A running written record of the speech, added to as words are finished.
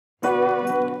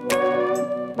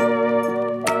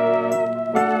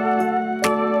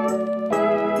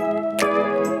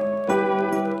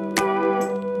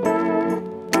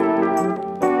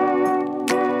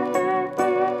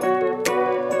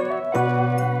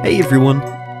Hey everyone,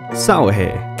 Sour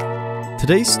here.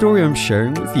 Today's story I'm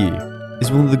sharing with you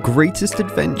is one of the greatest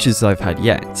adventures I've had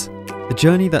yet. A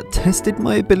journey that tested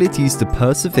my abilities to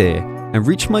persevere and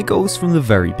reach my goals from the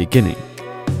very beginning.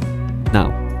 Now,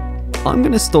 I'm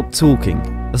going to stop talking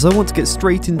as I want to get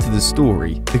straight into the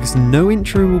story because no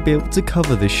intro will be able to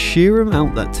cover the sheer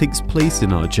amount that takes place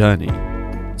in our journey.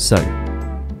 So,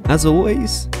 as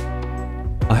always,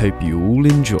 I hope you all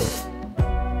enjoy.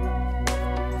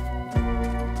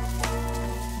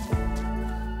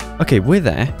 Okay, we're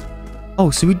there.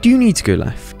 Oh, so we do need to go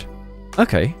left.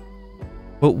 Okay.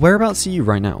 Well, whereabouts are you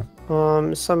right now?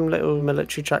 Some little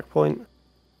military checkpoint.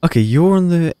 Okay, you're on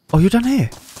the... Oh, you're down here.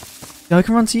 Yeah, I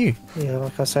can run to you. Yeah,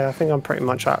 like I say, I think I'm pretty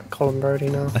much at Colin Brody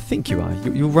now. I think you are.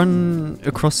 You'll run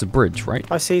across the bridge, right?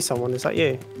 I see someone. Is that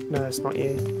you? No, it's not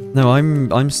you. No,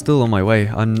 I'm still on my way.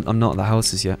 I'm not at the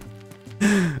houses yet.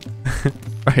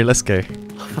 Right, let's go.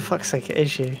 For fuck's sake, it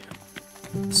is you.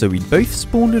 So we both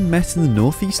spawned and met in the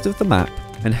northeast of the map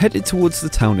and headed towards the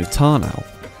town of Tarnow.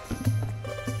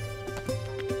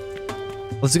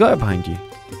 There's a guy behind you.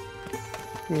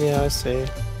 Yeah, I see.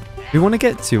 We want to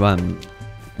get to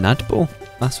Nadbor.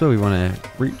 That's where we want to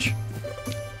reach.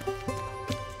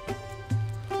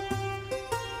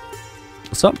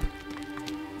 What's up?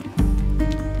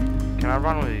 Can I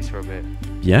run with these for a bit?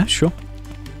 Yeah, sure.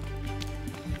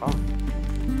 Oh.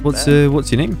 What's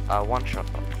your name? One shot.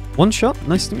 One shot.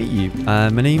 Nice to meet you. My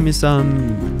name is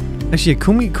actually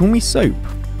call me Soap.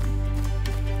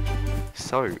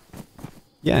 Soap.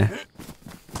 Yeah.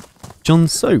 John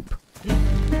Soap.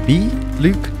 B,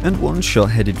 Luke, and One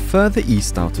Shot headed further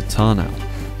east out of Tarnow.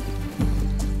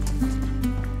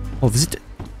 Oh, there's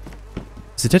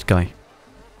a dead guy.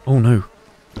 Oh no.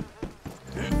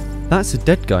 That's a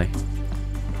dead guy.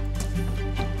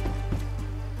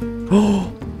 Oh!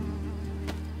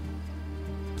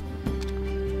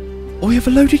 Oh, we have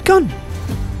a loaded gun!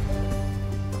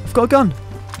 I've got a gun!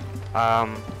 I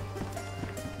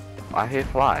hear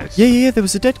flies. Yeah, there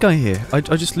was a dead guy here. I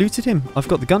just looted him. I've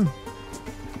got the gun.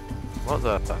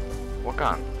 What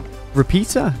gun?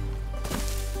 Repeater.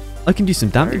 I can do some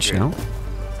damage now.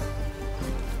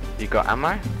 You got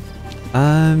ammo?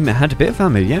 It had a bit of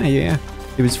ammo, yeah.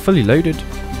 It was fully loaded.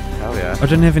 Hell yeah. I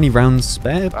don't have any rounds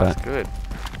spare, That's but... good.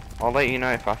 I'll let you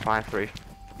know if I find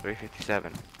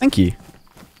 357. Thank you.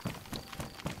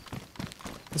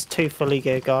 There's two fully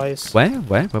gear guys. Where?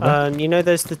 You know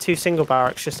there's the two single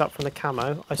barracks just up from the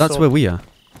camo? That's where we are.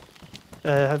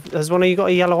 Has one of you got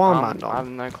a yellow armband I have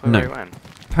on? no clue No. where you went.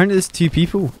 Apparently there's two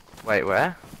people. Wait,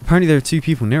 where? Apparently there are two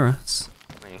people near us.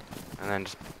 Me. And then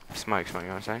just smoke, you know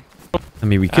what I'm saying? I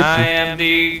mean, we could... I am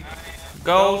the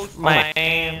ghost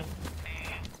man.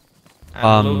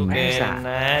 I'm looking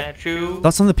at you.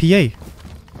 That's on the PA.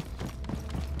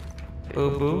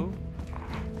 Boo boo.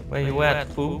 Where you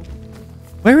at, boo?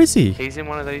 Where is he? He's in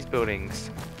one of those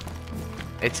buildings.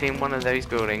 It's in one of those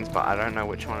buildings, but I don't know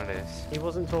which one it is. He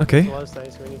wasn't talking Okay. to us though,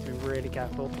 so we need to be really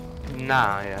careful.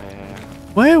 Nah, yeah.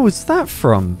 Where was that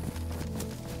from?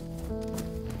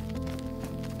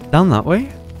 Down that way?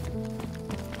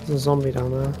 There's a zombie down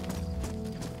there.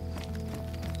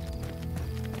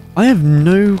 I have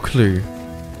no clue.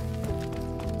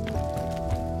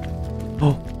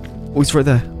 Oh, he's right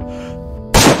there.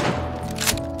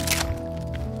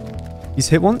 He's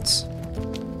hit once.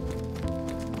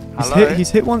 Hello? He's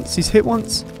hit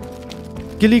once.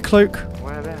 Ghillie cloak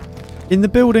Where there? in the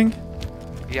building.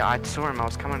 Yeah, I saw him. I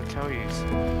was coming to tell you.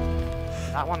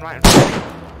 That one right in front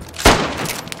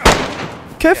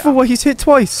of me. Careful, Yeah. he's hit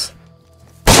twice.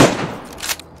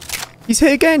 He's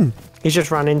hit again. He's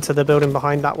just ran into the building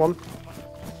behind that one.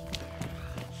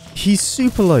 He's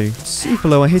super low.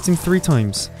 I hit him 3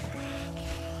 times.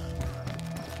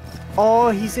 Oh,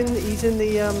 he's in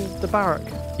the barrack.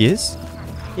 He is?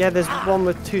 Yeah, there's one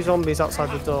with 2 zombies outside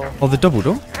the door. Oh, the double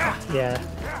door? Yeah.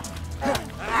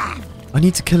 I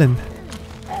need to kill him.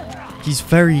 He's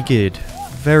very good.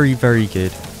 Very, very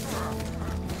good.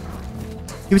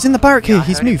 He was in the barrack here. Yeah, I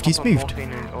He's heard him moved. He's pop up moved.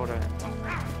 morphine in order.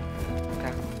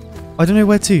 Okay. I don't know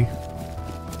where to.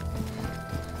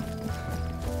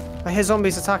 I hear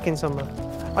zombies attacking somewhere.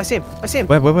 I see him.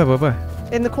 Where?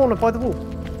 In the corner by the wall.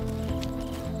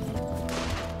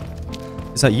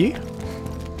 Is that you?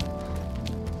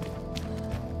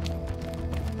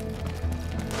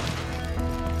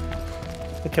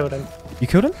 I killed him. You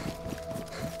killed him?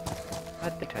 I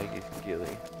had to take his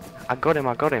ghillie. I got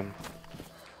him.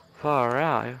 Far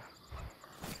out.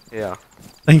 Yeah.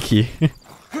 Thank you.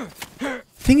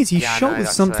 Thing is, you Yeah, shot no, with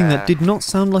that's, something that did not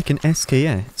sound like an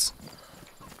SKS.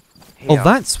 Oh, Here.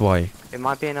 that's why. It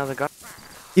might be another gun.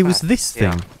 It was this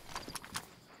Yeah. thing.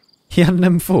 He had an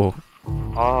M4.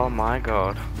 Oh my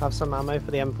god. Have some ammo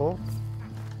for the M4.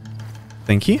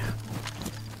 Thank you.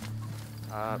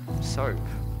 Soap.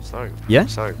 Soap. Yeah?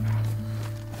 Soap.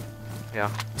 Yeah.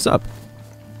 What's up?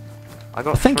 I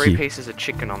got Thank 3 you. pieces of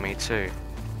chicken on me too.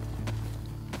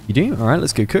 You do? Alright,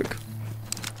 let's go cook.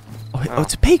 Oh,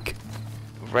 it's a pig!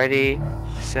 Ready,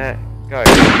 set, go. Wait,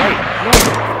 no!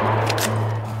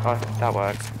 Oh, that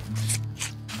worked.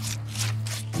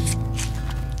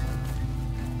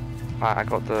 Alright, I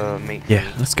got the meat. Yeah,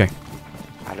 let's go.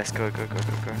 Alright, let's go, go, go,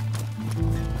 go, go.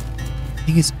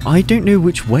 Thing is, I don't know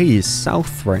which way is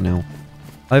south right now.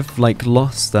 I've like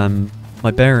lost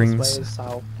my bearings. This way is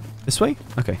south. This way?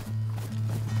 Okay.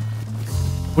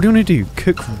 What do you want to do?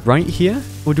 Cook right here?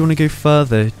 Or do you want to go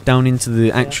further down into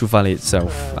the actual valley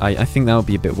itself? I think that would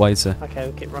be a bit wiser. Okay,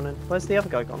 we'll keep running. Where's the other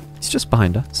guy gone? He's just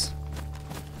behind us.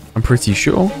 I'm pretty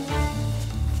sure.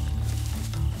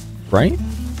 Right?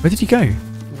 Where did he go?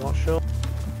 Not sure.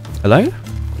 Hello?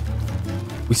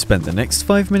 We spent the next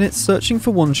 5 minutes searching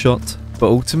for One Shot, but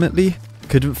ultimately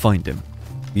couldn't find him.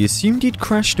 We assumed he'd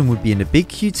crashed and would be in a big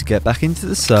queue to get back into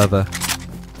the server,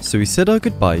 so we said our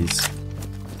goodbyes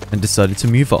and decided to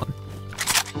move on.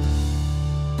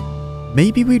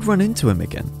 Maybe we'd run into him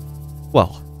again.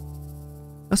 Well,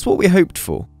 that's what we hoped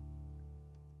for.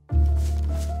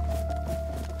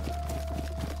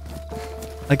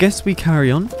 I guess we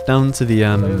carry on down to the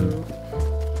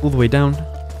all the way down.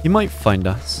 He might find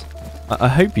us. I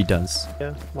hope he does.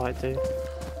 Yeah, might do.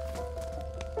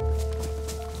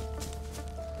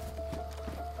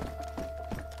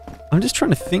 I'm just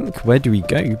trying to think, where do we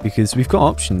go? Because we've got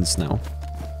options now.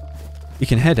 We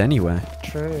can head anywhere.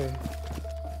 True.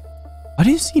 I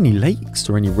don't see any lakes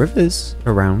or any rivers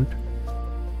around.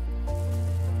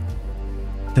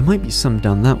 There might be some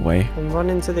down that way. And run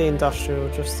into the industrial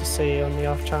just to see on the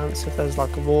off chance if there's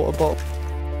like a water bottle.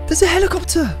 There's a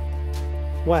helicopter!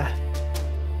 Where?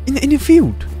 In the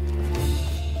field.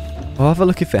 I'll have a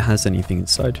look if it has anything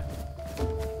inside.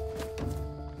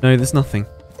 No, there's nothing.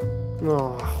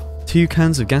 Oh, 2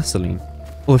 cans of gasoline.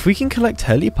 Well, if we can collect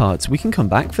heli parts, we can come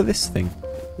back for this thing.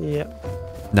 yep.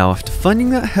 Now, after finding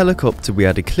that helicopter, we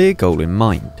had a clear goal in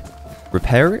mind.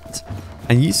 Repair it,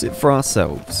 and use it for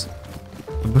ourselves.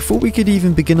 But before we could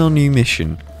even begin our new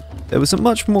mission, there was a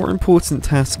much more important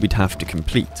task we'd have to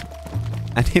complete.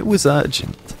 And it was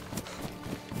urgent.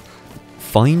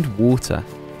 Find water.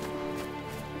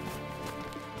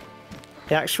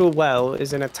 The actual well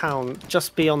is in a town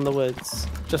just beyond the woods.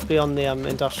 Just beyond the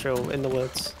industrial in the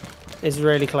woods. It's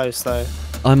really close though.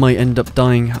 I might end up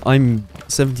dying. I'm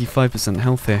 75%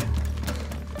 health here.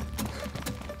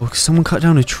 Oh, someone cut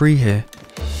down a tree here.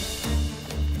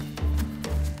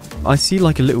 I see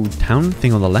like a little town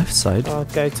thing on the left side. I'll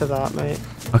go to that, mate.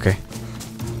 Okay.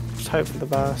 Just hope for the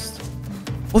best.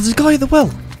 Oh, there's a guy at the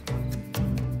well.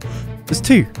 There's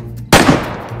 2.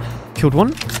 Killed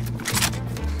 1.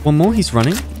 1 more, he's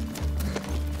running.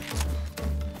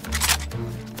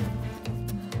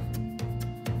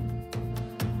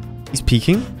 He's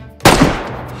peeking.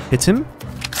 Hit him.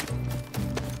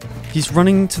 He's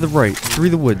running to the right, through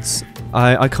the woods.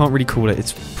 I can't really call it.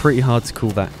 It's pretty hard to call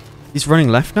that. He's running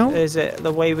left now. Is it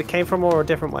the way we came from or a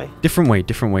different way? Different way,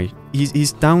 different way.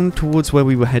 He's down towards where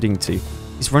we were heading to.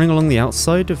 He's running along the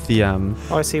outside of the Oh,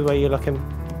 I see where you're looking.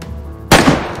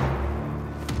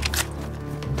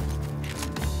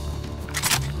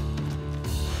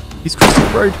 He's crossing the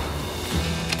road.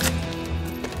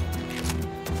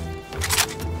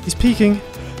 He's peeking.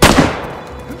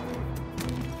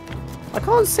 I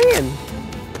can't see him.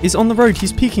 He's on the road.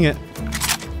 He's peeking it.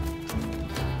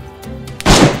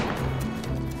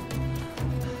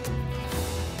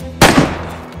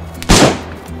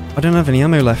 I don't have any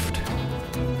ammo left.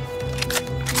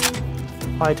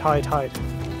 Hide, hide, hide.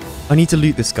 I need to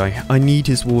loot this guy. I need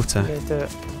his water. Okay, do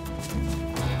it.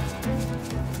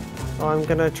 I'm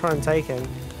gonna try and take him.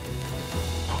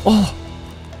 Oh!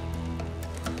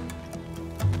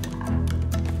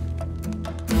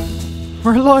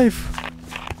 We're alive!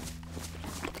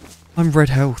 I'm red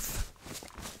health.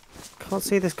 Can't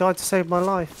see this guy to save my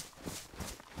life.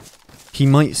 He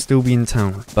might still be in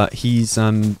town, but he's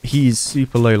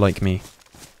super low like me.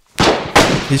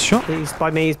 His shot? He's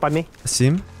by me, he's by me. I see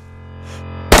him.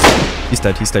 He's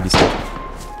dead, he's dead, he's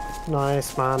dead.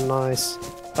 Nice, man, nice.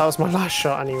 That was my last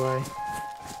shot anyway.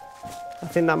 I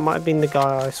think that might have been the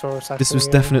guy I saw a second This was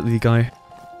ago. definitely the guy.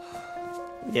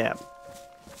 Yeah.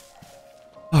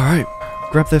 Alright,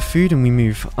 grab their food and we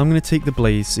move. I'm going to take the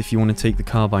blaze if you want to take the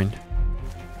carbine.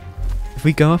 If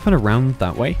we go up and around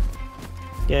that way,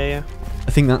 Yeah, yeah.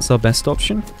 I think that's our best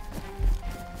option.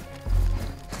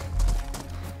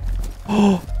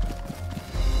 Oh!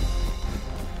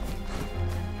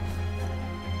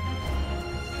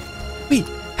 Wait,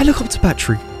 helicopter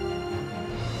battery.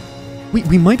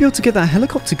 We might be able to get that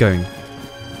helicopter going.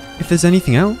 If there's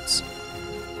anything else.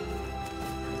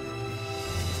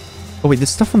 Oh wait, there's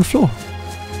stuff on the floor.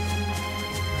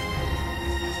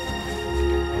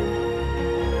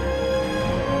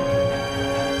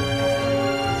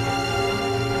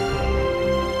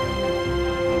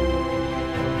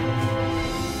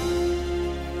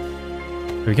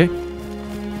 There we go.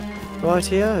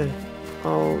 Rightio.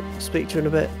 I'll speak to you in a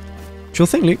bit. Sure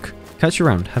thing, Luke. Catch you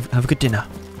around. Have a good dinner.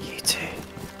 You too.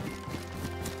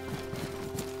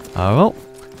 Oh well,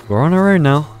 we're on our own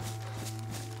now.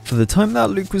 For the time that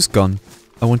Luke was gone,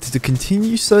 I wanted to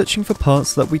continue searching for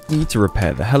parts that we'd need to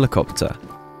repair the helicopter.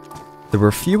 There were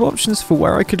a few options for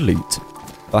where I could loot,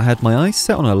 but I had my eyes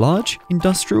set on a large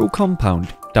industrial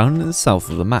compound down in the south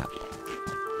of the map.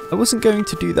 I wasn't going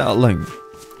to do that alone,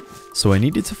 so I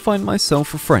needed to find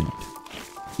myself a friend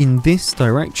in this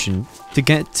direction to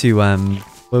get to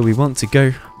where we want to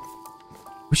go.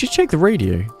 We should check the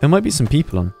radio. There might be some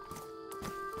people on.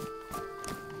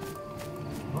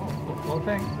 Well,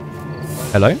 thanks.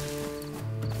 Hello?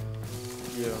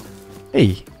 Yeah.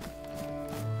 Hey.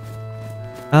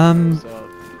 What's up?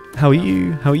 How are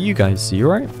you? How are you guys? Are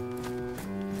you alright?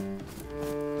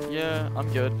 Yeah,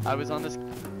 I'm good. I was on this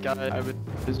guy. I would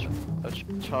just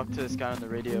talk to this guy on the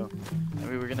radio, and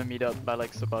we were gonna meet up by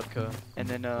like Sobotka. And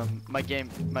then my game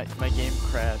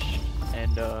crashed,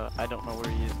 and I don't know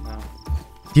where he is now.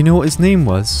 Do you know what his name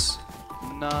was?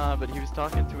 Nah, but he was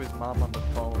talking to his mom on the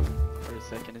phone for a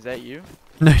second. Is that you?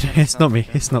 No, it's not me.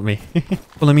 It's not me.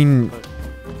 Well, I mean, But,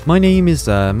 my name's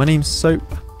Soap.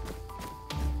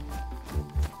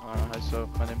 hi, so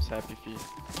my name's Happy Feet.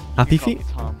 Happy You can call Feet?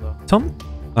 me Tom, though. Tom?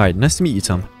 Alright, nice to meet you,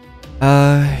 Tom.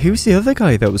 Who was the other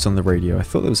guy that was on the radio? I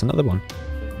thought there was another one.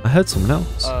 I heard someone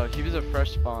else. He was a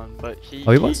fresh spawn, but he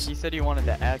Oh, he was? he said he wanted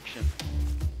the action.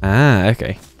 Ah,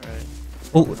 okay. Right.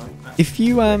 Well, if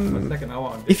you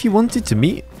wanted to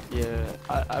meet, Yeah,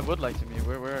 I would like to meet.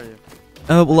 Where are you?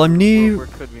 well, I'm near. Where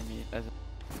could we meet?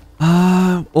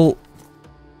 Well,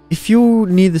 if you're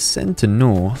near the centre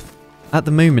north, at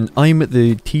the moment I'm at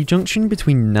the T-junction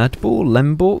between Nadbor,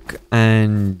 Lemborg,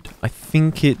 and I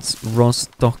think it's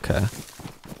Rostocker.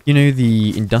 You know,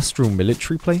 the industrial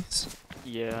military place?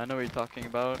 Yeah, I know what you're talking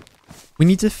about. We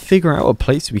need to figure out a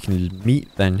place we can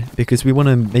meet then, because we want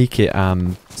to make it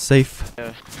safe.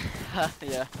 Yeah.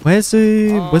 Yeah. Where's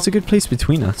a good place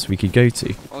between us we could go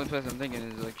to? Only place I'm thinking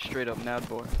is like straight up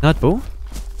Nadbor. Nadbor?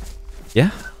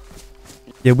 Yeah?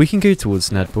 Yeah, we can go towards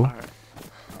Nadbor. Alright.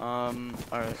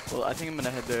 Alright. Well, I think I'm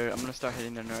gonna head there. I'm gonna start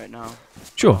heading there right now.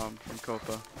 Sure. From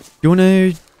Copa. Do you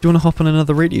wanna hop on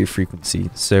another radio frequency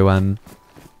so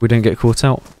we don't get caught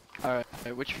out? Alright.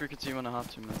 Which frequency you wanna hop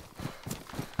to,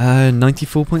 man?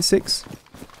 94.6.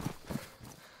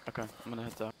 Okay. I'm gonna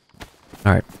head there.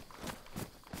 All right.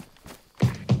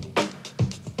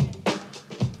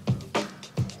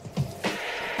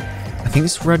 I think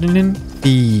it's running in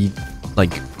the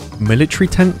military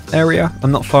tent area.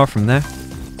 I'm not far from there.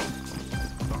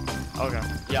 Okay.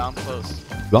 Yeah, I'm close.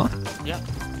 You are? Yeah.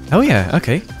 Oh yeah.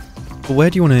 Okay. Well, where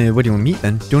do you wanna meet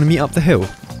then? Do you wanna meet up the hill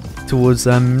towards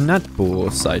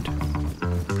Nadbor side?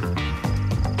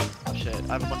 Oh shit.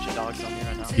 I have a bunch of dogs on me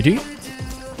right now. You do?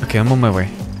 Okay, I'm on my way.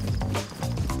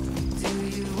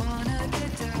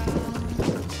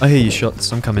 I hear you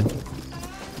shots. I'm coming.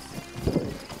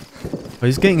 Oh,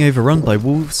 he's getting overrun by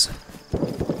wolves.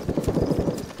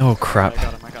 Oh crap. I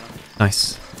got him.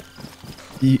 Nice.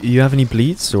 You have any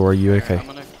bleeds, or are you okay?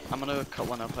 I'm gonna cut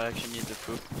one up. I actually need the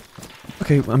food.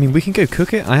 Okay, I mean we can go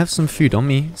cook it. I have some food on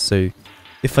me, so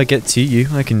if I get to you,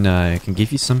 I can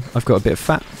give you some. I've got a bit of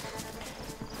fat.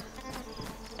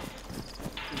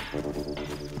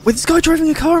 Wait, this guy driving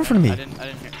a car in front of me. I didn't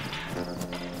hear.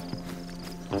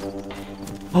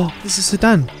 Oh, this is a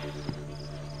sedan.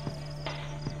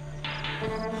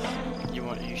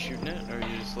 Are you shooting it, or are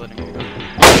you just letting it go?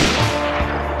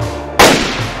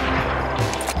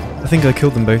 I think I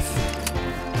killed them both.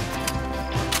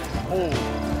 Oh.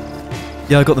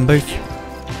 Yeah, I got them both.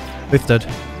 Both dead.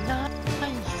 Nice.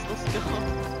 Let's go.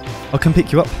 I'll come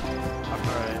pick you up.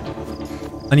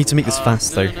 Alright. I need to make this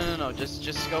fast though. No. Just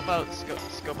scope out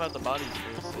the bodies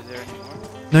first. Is there any more?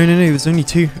 No. There's only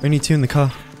two. Only two in the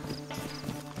car.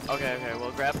 Okay.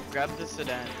 Well, grab the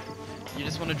sedan. You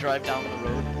just want to drive down the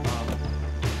road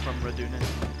from Radunin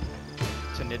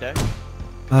to Nidek?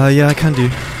 Yeah, I can do.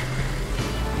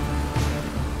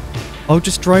 I'll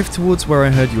just drive towards where I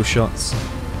heard your shots.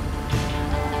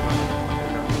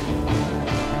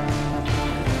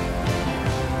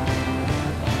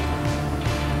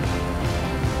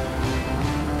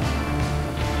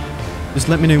 Just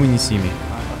let me know when you see me.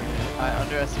 I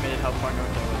underestimated how far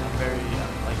north I was. I'm very,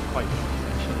 like, quite north,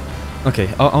 actually. Okay,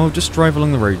 I'll just drive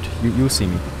along the road. You'll see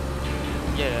me.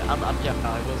 Yeah, I will see you.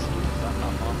 I'm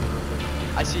on the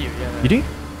road. I see you, yeah. You do?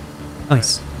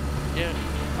 Nice. Yeah,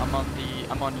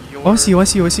 I'm on your... Oh, I see you, I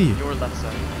see you, I see you. Your left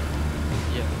side.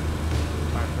 Yeah.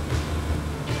 Alright, perfect.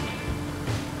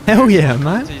 Hell yeah,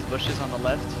 man. These bushes on the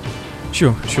left.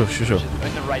 Sure. Bushes on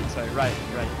the right side, right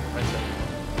side.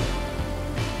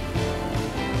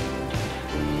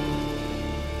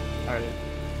 Alright.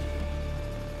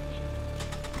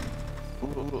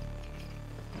 Ooh.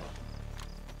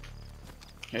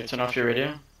 Here, turn off your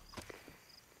radio.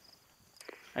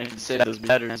 I need to save those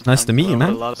batteries. Nice to meet you,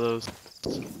 man. A lot of those.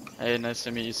 Hey, nice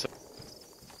to meet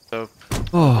you.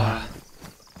 Oh.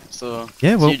 So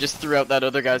Yeah, well. so you just threw out that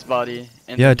other guy's body.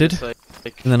 And Yeah, I then did. just, like,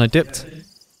 And then I dipped.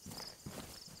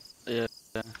 Yeah.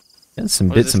 And some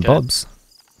What is bits this and guy? bobs.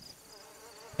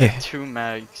 Yeah, 2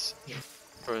 mags.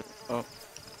 For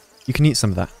you can eat some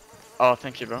of that. oh,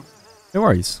 thank you, bro. No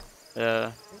worries.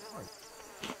 Yeah.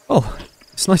 Oh,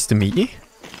 it's nice to meet you.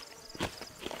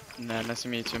 Nah, nice to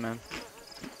meet you too, man.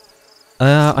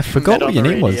 I forgot Met what on your the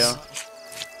name radio. was.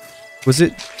 Was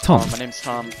it Tom? Oh, my name's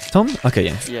Tom. Tom? Okay,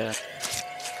 yeah. Yeah.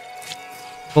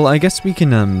 Well, I guess we could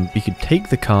take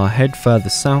the car, head further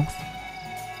south.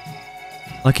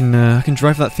 I can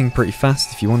drive that thing pretty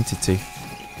fast if you wanted to.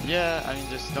 Yeah, I mean,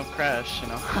 just don't crash, you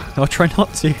know. I'll try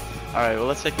not to. Alright, well,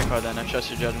 let's take the car then. I trust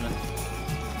your judgment.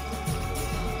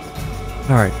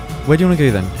 Alright, where do you want to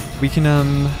go then? We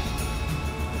can,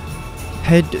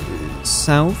 head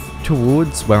south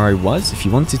towards where I was if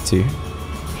you wanted to.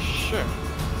 Sure.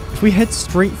 If we head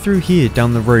straight through here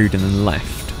down the road and then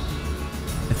left,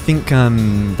 I think,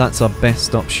 that's our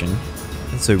best option.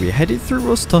 And so we headed through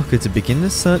Rostocker to begin the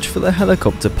search for the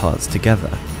helicopter parts together.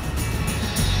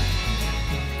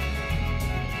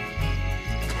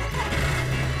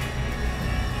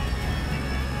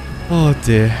 Oh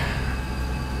dear.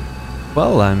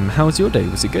 Well, how was your day?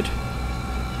 Was it good?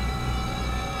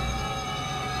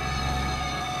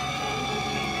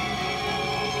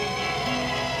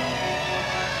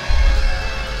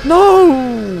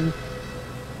 No!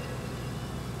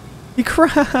 He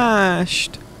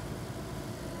crashed!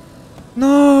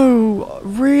 No!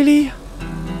 Really?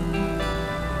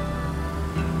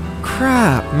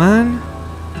 Crap, man.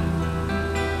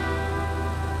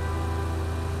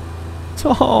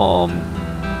 Tom!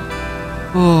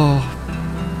 Oh.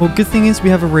 Well, good thing is we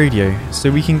have a radio, so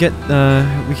we can get,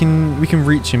 we can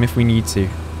reach him if we need to.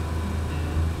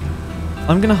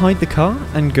 I'm gonna hide the car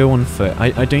and go on foot.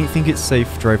 I don't think it's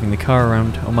safe driving the car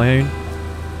around on my own.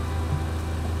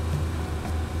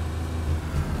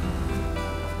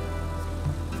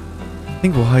 I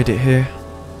think we'll hide it here.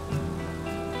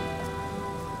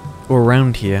 Or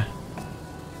around here.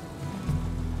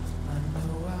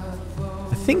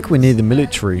 I think we're near the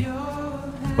military,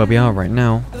 where we are right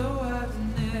now.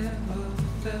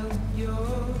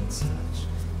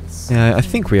 Yeah, I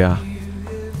think we are.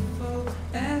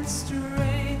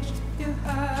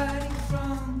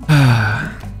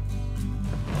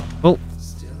 Well,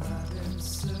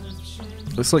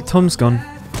 looks like Tom's gone.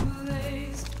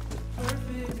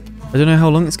 I don't know how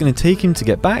long it's going to take him to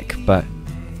get back, but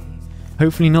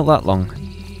hopefully not that long.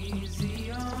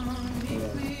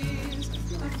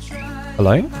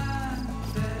 Hello?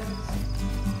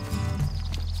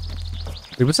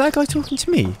 Wait, was that guy talking to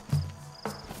me?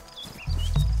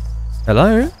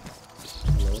 Hello?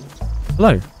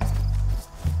 Hello?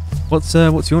 What's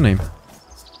your name?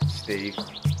 Steve.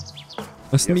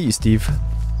 Nice to meet you, Steve.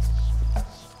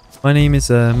 My name's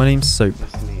Soap.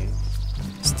 Nice to meet you.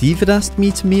 Steve had asked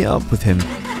me to meet up with him,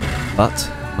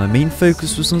 but my main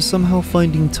focus was on somehow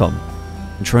finding Tom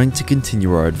and trying to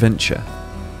continue our adventure.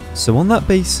 So on that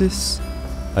basis,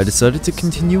 I decided to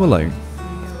continue alone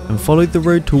and followed the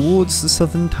road towards the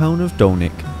southern town of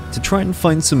Dolnik to try and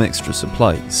find some extra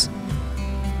supplies.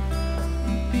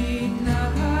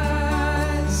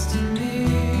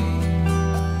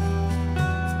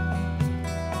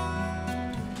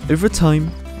 Over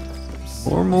time,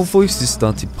 more and more voices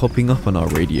started popping up on our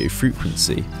radio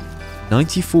frequency,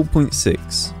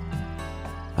 94.6.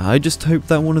 I just hoped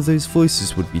that one of those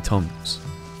voices would be Tom's.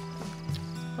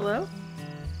 Hello?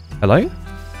 Hello?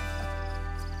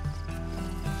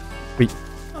 Wait,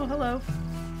 Oh, hello.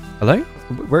 hello?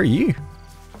 Where are you?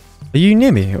 Are you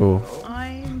near me, or...?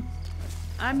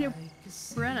 I'm near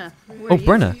Brenna. Where Oh, are you?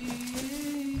 Brenna.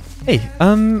 Hey,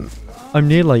 I'm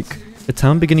near, like, a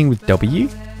town beginning with W,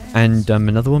 and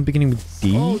another one beginning with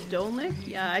D. Oh, Dolnik?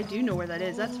 Yeah, I do know where that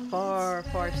is. That's far,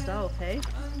 far south, hey?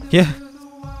 Yeah.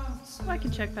 I can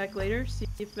check back later, see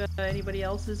if anybody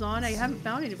else is on. I haven't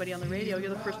found anybody on the radio. You're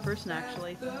the first person,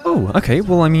 actually. Oh, okay.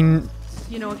 Well, I mean,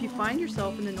 You know, if you find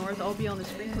yourself in the north, I'll be on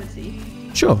this frequency.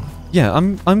 sure. Yeah,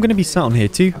 I'm gonna be sat on here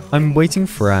too. I'm waiting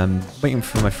for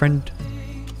my friend.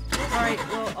 Alright,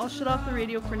 well, I'll shut off the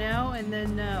radio for now, and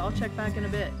then I'll check back in a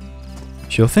bit.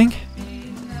 Sure thing.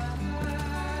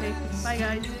 Okay, bye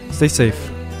guys. Stay safe.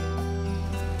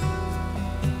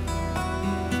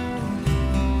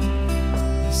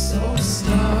 So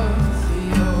start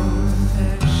your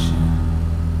affection.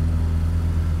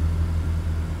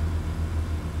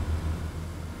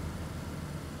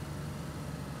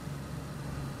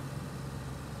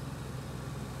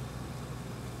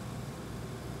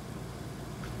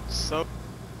 So.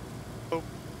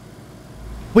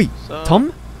 Wait, So-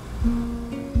 Tom?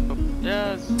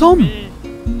 Yes. Tom! Me.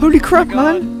 Holy crap, Oh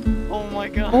my man! God. Oh my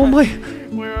god. Oh my!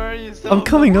 Where are you? So I'm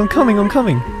coming! I'm coming! I'm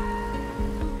coming!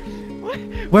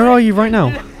 Where are you right now?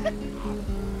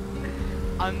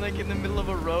 I'm like in the middle of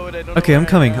a road. I don't Okay, know I'm where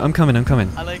I coming. am. I'm coming. I'm coming.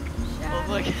 I was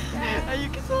like, you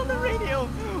can tell on the radio.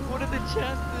 What are the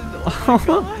chances? Oh my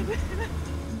god.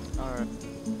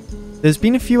 Alright. There's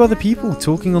been a few other people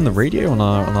talking on the radio on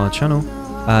our channel.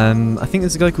 I think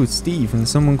there's a guy called Steve and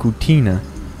someone called Tina.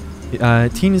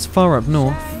 Tina's far up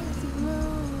north,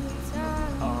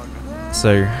 Oh god.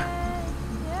 so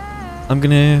I'm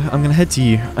gonna head to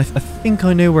you. I think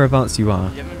I know whereabouts you are.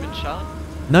 You haven't been shot?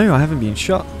 No, I haven't been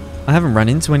shot. I haven't run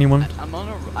into anyone.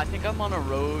 I think I'm on a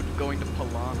road going to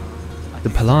Palana. The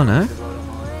Palana?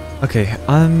 Okay,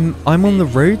 I'm on the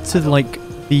road to like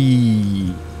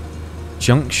the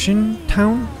junction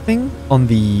town thing on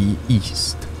the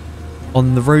east.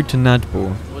 On the road to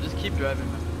Nadbor. We'll just keep driving,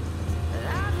 man.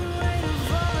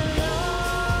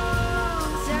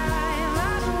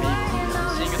 Maybe I'm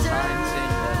seeing a sign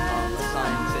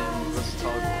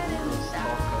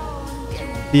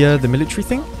saying The military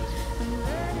thing?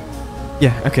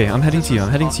 Yeah, okay, I'm heading to you, I'm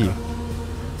heading to you.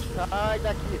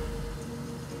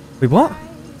 Wait, what?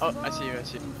 Oh, I see you, I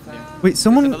see you. Yeah. Wait, There's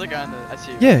someone... another guy on the... I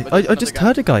see you. Yeah, But I there's another just guy-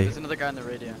 heard a guy. There's another guy on the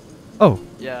radio. Oh,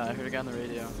 Yeah, I heard a guy on the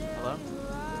radio. Hello?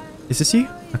 is this you?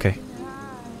 Okay.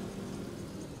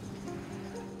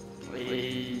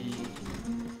 Wait.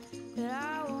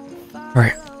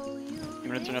 Right. You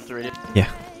wanna turn off the radio? Yeah.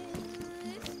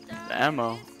 The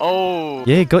ammo. Oh!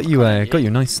 Yeah, got you Yeah. a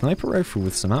nice sniper rifle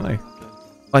with some ammo.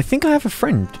 I think I have a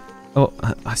friend. Oh,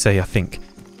 I say I think.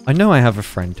 I know I have a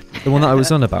friend. The one that I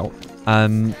was on about.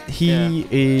 He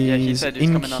he is said he's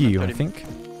in coming on queue, in I 30 think.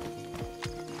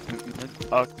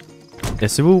 Oh, Yeah,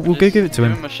 so we'll go just give it to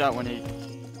give him. him a shot when he...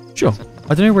 Sure.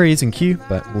 I don't know where he is in queue,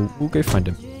 but we'll go find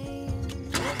him.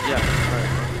 Yeah,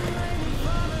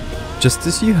 alright. Just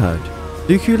as you heard,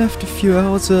 Luke, who left a few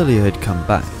hours earlier, had come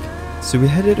back, so we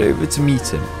headed over to meet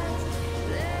him.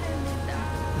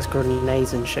 There's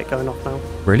grenades and shit going off now.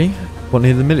 Really? What,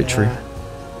 near the military? Yeah.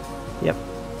 Yep.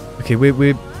 Okay,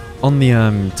 we're on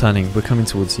the turning. We're coming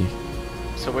towards you.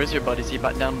 So where's your buddy? Is he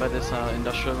back down by this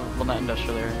industrial... Well, not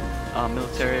industrial area.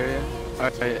 Military area?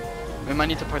 Alright. We might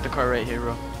need to park the car right here,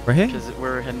 bro. Right here? Because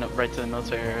we're heading up right to the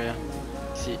military area.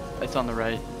 See, it's on the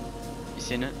right. You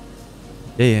seen it?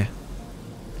 Yeah.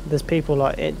 There's people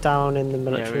like it down in the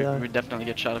military Yeah, though. we'd definitely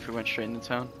get shot if we went straight into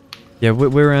town. Yeah,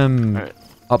 we're Alright.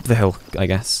 up the hill, I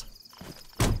guess.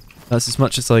 That's as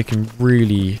much as I can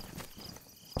really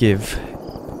give.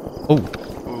 Oh,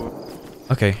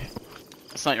 Ooh. okay.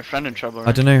 It's not your friend in trouble, right?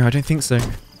 I don't know. I don't think so.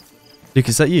 Luke,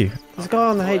 is that you? There's a guy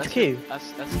on the Oh, HQ.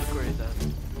 That's look where he's at.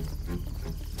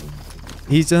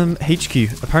 He's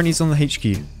HQ. Apparently he's on the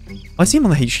HQ. I see him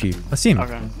on the HQ. I see him.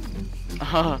 Okay.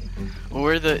 Well,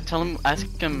 where the... Tell him... Ask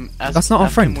him... That's not our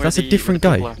ask friend, him where that's a the- different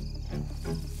where the guy. people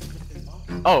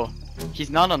are. Oh, he's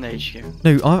not on the HQ.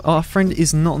 No, our friend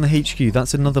is not on the HQ.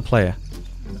 That's another player.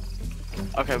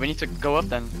 Okay, we need to go up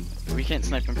then. We can't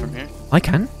snipe him from here. I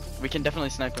can. We can definitely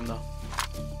snipe him though.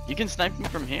 You can snipe him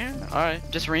from here? Alright,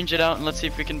 just range it out and let's see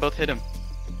if we can both hit him.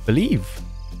 Believe.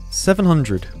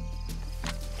 700.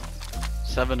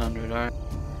 700, alright.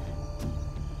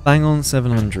 Bang on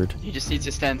 700. You just need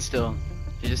to stand still.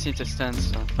 You just need to stand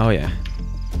still. Oh yeah.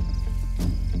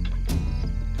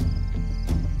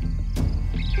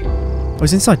 Oh,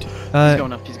 he's inside. He's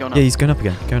going up, he's going up. Yeah, he's going up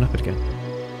again. Going up again.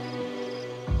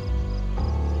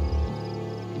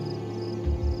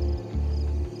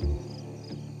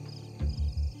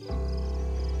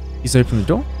 He's opened the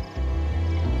door.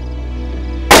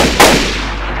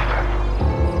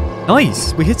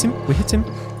 Nice! We hit him. We hit him.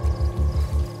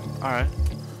 Alright.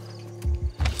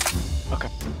 Okay.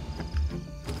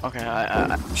 Okay,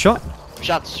 I... Shot.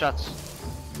 Shots, shots.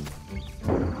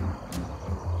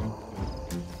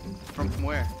 From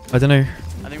where? I don't know.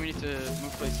 I think we need to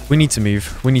move places. We need to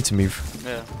move. We need to move.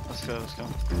 Yeah, let's go, let's go.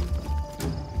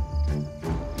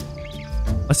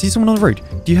 I see someone on the road.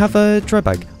 Do you have a dry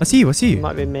bag? I see you. I see you.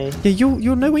 Might be me. Yeah,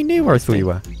 you're nowhere near where I thought you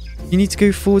were. You need to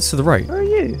go forwards to the right. Where are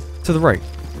you? To the right.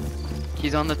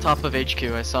 He's on the top of HQ,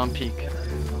 I saw him peek.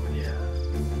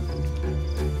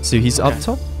 So he's Okay. up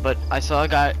top? But I saw a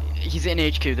guy, he's in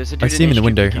HQ, there's a dude I see him in the HQ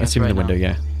window. peeking I us see him in the right window,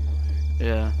 now. yeah.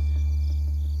 Yeah.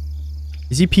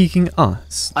 Is he peeking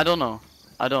us? I don't know.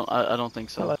 I don't think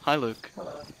so. Hello. Hi Luke.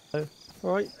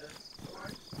 Alright.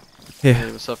 Here,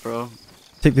 Hey, what's up, bro?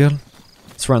 take the gun.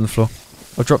 It's right on the floor.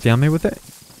 I'll drop the ammo with it.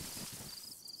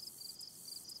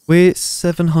 We're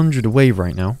 700 away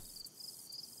right now.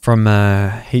 From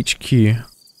HQ.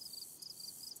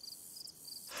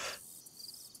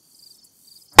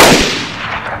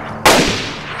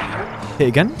 Hit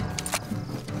again?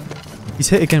 He's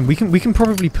hit again. We can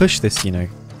probably push this, you know.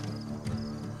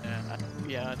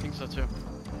 Yeah, I think so too.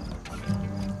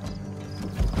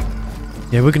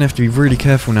 Yeah, we're gonna have to be really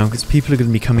careful now because people are gonna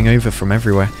be coming over from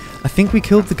everywhere. I think we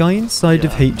killed the guy inside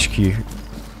of HQ.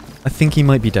 I think he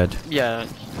might be dead. Yeah,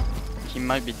 he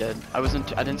might be dead. I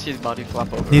didn't see his body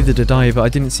flop over. Neither did I, but I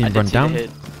didn't see him I run did see the down. hit.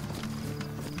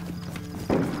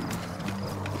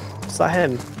 Is that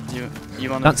him? You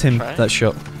wanna That's him. try? That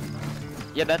shot.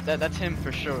 Yeah, that's him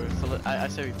for sure. So I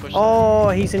say we push. Oh,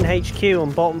 he's in HQ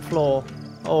on bottom floor.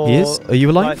 Or He is? Are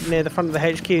you alive? Like near the front of the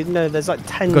HQ. No, there's like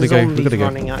 10 Gotta go, we zombies gotta go.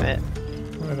 running at it.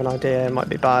 I have an idea. It might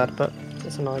be bad, but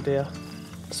it's an idea.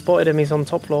 Spotted him. He's on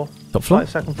top floor. Top floor? Like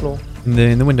second floor.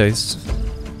 In the windows.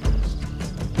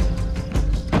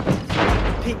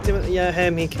 Peeked him. Yeah,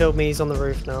 him. He killed me. He's on the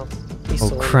roof now. He Oh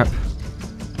saw me. crap.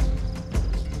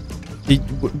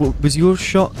 Was your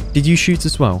shot? Did you shoot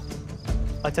as well?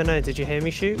 I don't know. Did you hear me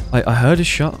shoot? I heard a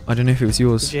shot. I don't know if it was Did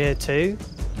yours. you hear two?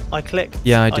 I clicked.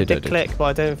 Yeah, I I did. did click, but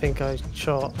I don't think I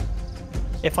shot.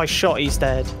 If I shot, he's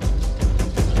dead.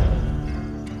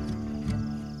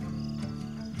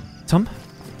 Tom?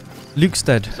 Luke's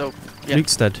dead. So yeah.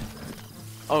 Luke's dead.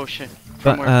 Oh shit.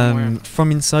 But From where? From where?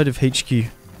 from inside of HQ.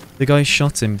 The guy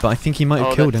shot him, but I think he might have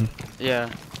Oh, killed him. Yeah.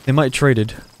 They might have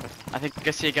traded. I think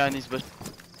I see a guy in these bushes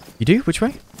You do? Which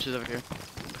way? over here.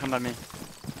 Come by me.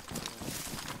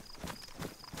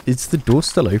 Is the door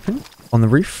still open? On the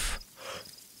roof?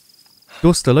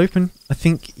 Door's still open. I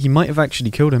think he might have actually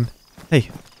killed him.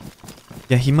 Hey.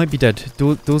 Yeah, he might be dead.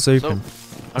 Door's open.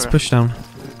 Let's okay. push down.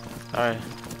 Alright.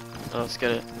 Let's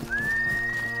get it.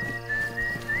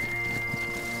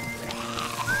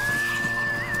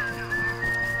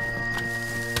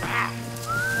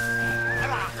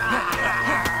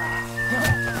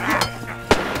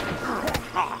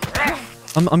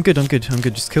 I'm good.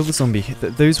 Just kill the zombie.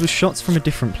 Those were shots from a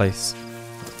different place.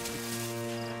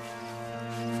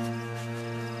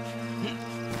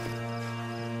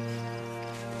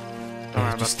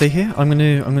 Yeah, just stay here. I'm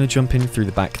gonna jump in through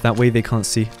the back. That way they can't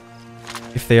see.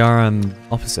 If they are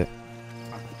opposite.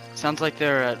 Sounds like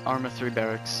they're at Armor 3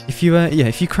 barracks. If you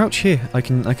if you crouch here, I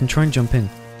can try and jump in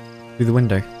through the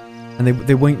window, and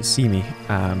they won't see me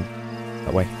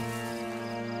that way.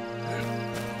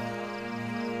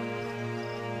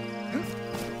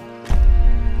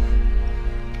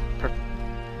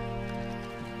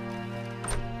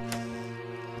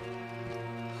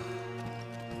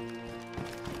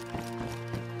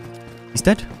 He's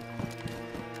dead.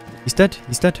 He's dead.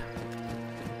 He's dead.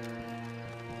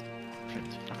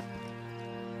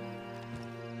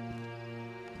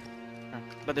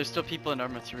 But there's still people in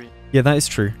Armor 3. Yeah, that is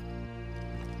true.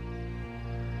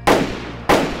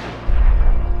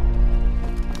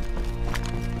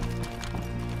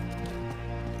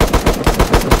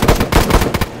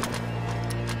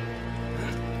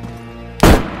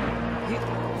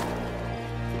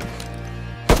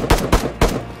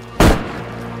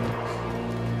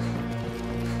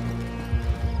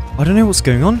 I don't know what's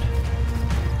going on.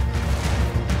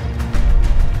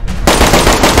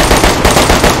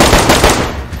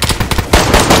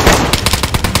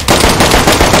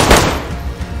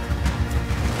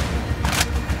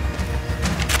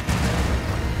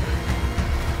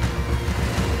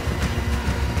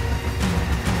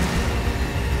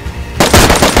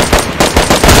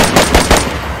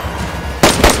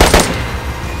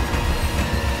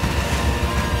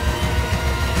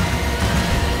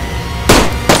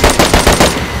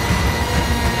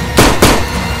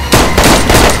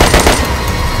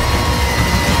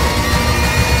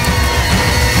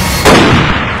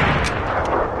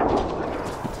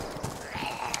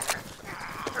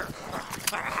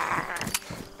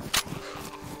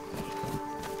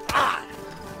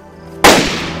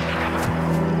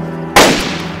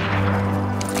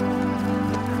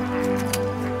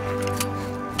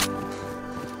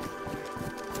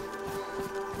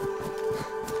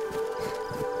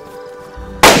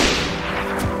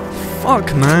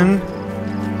 Fuck, man.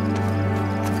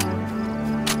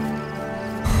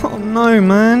 Oh no,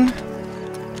 man.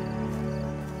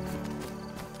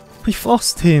 We've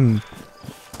lost him.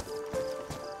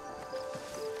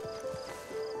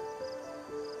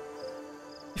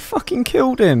 You fucking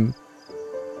killed him.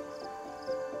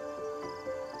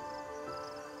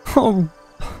 Oh.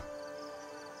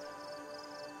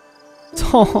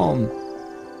 Tom.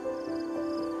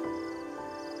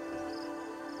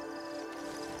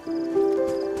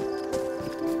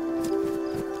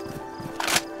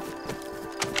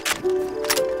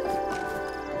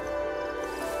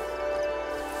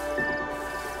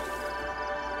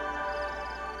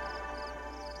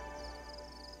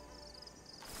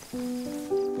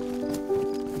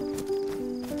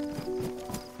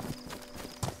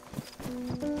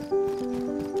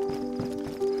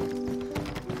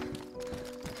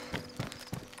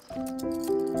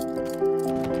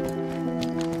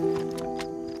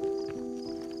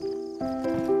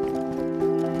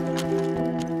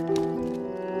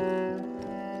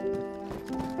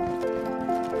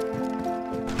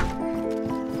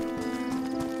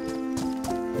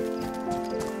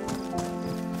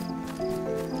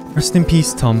 Rest in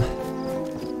peace, Tom.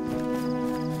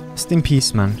 Rest in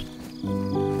peace, man.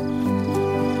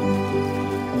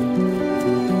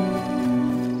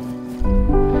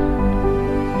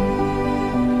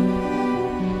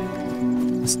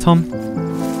 It's Tom.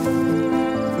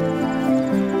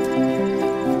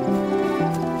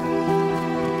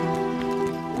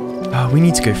 Oh, we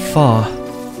need to go far.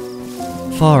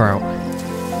 Far out.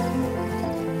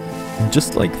 And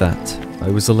just like that, I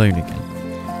was alone again.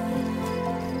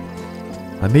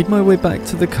 I made my way back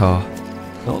to the car,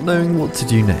 not knowing what to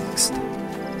do next.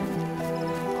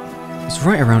 It's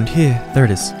right around here. There it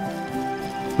is.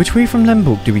 Which way from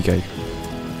Lemborg do we go?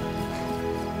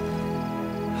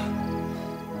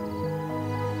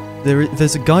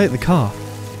 There's a guy at the car.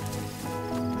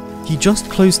 He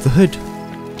just closed the hood.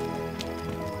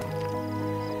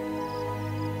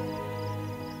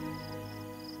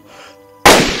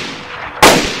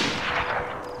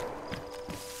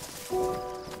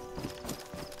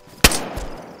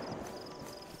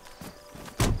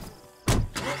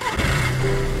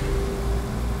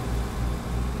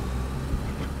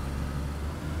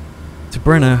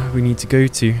 Brenner we need to go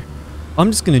to.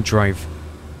 I'm just gonna drive.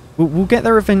 We'll get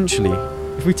there eventually.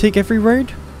 If we take every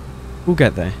road, we'll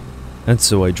get there. And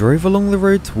so I drove along the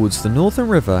road towards the northern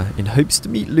river in hopes to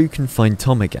meet Luke and find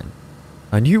Tom again.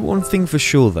 I knew one thing for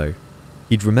sure though.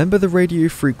 He'd remember the radio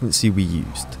frequency we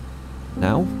used.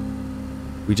 Now,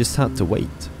 we just had to wait.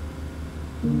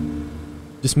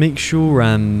 Just make sure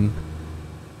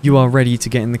you are ready to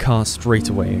get in the car straight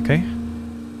away, okay?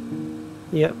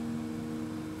 Yep.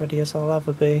 Ready as I'll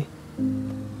ever be.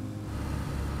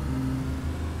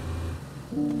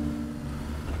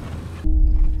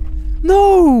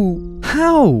 No!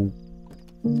 How?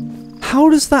 How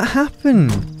does that happen?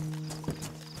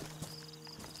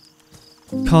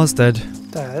 Car's dead.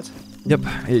 Dead? Yep,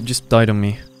 it just died on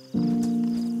me.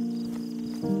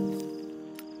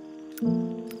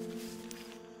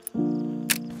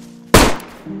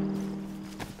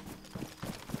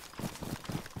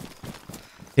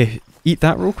 Here, eat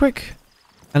that real quick,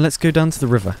 and let's go down to the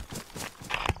river.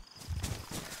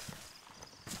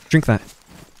 Drink that.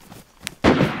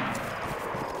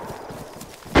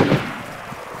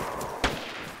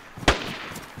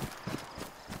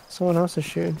 Someone else is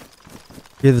shooting.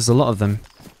 Yeah, there's a lot of them.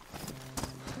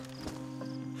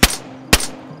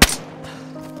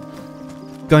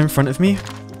 Guy in front of me,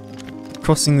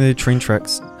 crossing the train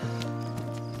tracks.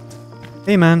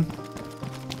 Hey man.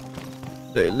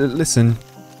 Listen.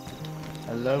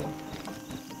 Hello?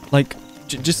 Like,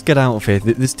 just get out of here.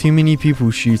 There's too many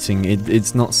people shooting.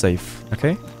 It's not safe,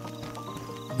 okay?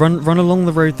 Run along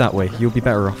the road that way. You'll be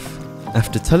better off.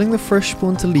 After telling the fresh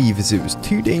spawn to leave as it was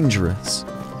too dangerous,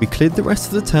 we cleared the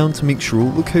rest of the town to make sure all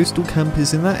the coastal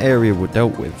campers in that area were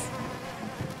dealt with.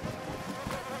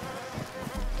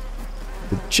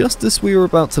 But just as we were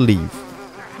about to leave,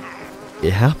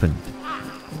 it happened.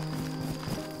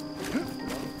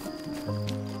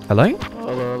 Hello?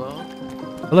 Hello?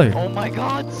 Hello? Oh my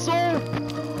god, soap!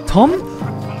 Tom?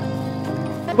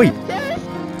 Wait.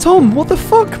 Yes! Tom, what the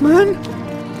fuck, man?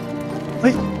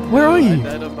 Wait, where are I you?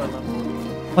 died up by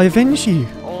Lemborg. I avenged you.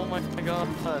 Oh my god.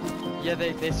 Yeah,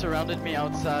 they surrounded me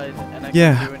outside and I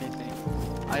Yeah. couldn't do anything.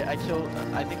 I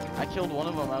think I killed one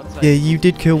of them outside. Yeah, you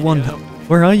did kill one. Yeah.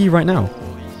 Where are you right now?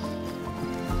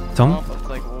 Holy Tom? It's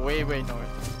like way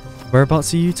north.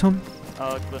 Whereabouts are you, Tom?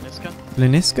 Gleniska?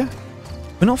 Liniska?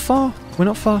 We're not far. We're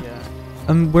not far. Yeah.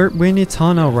 We're near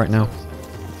Tarnal right now.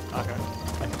 Okay.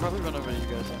 I can probably run over to you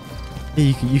guys.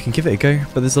 Yeah, you can give it a go,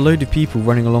 but there's a load of people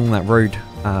running along that road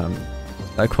that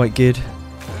are quite good.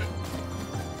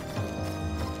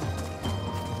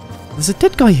 There's a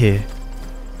dead guy here.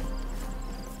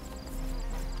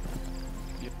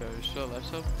 Yeah, you still alive,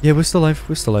 so? Yeah, we're still alive.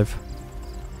 We're still alive.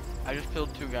 I just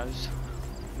killed 2 guys.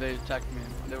 They attacked me.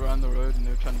 They were on the road and they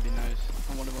were trying to be nice.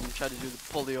 And one of them tried to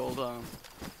pull the old,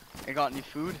 I got any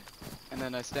food? And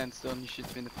then I stand still and he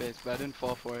shoots me in the face, but I didn't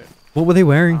fall for it. What were they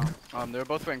wearing? They were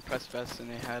both wearing press vests and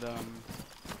they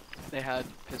had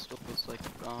pistols, like,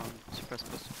 suppressed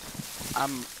pistols.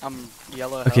 I'm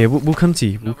yellow. Okay, we'll come to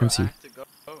you. We'll come to you. I have to go.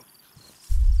 Oh.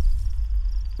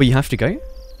 Well, you have to go?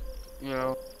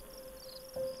 Yeah.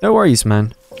 No worries,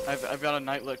 man. I've got a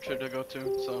night lecture to go to,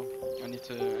 so I need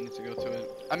to go to it.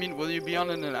 I mean, will you be on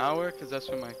in an hour? Cause that's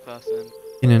when my class ends.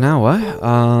 In an hour?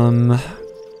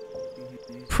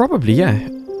 Probably, yeah.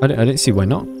 I don't see why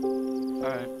not.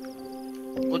 Alright.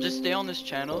 Well, just stay on this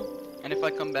channel, and if I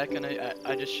come back and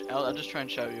I'll just try and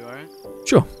shout you, alright?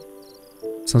 Sure.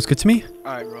 Sounds good to me.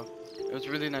 Alright, bro. It was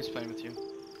really nice playing with you.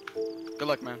 Good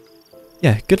luck, man.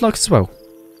 Yeah, good luck as well.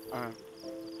 Alright.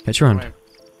 Catch you around. Alright.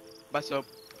 Bye, Soap.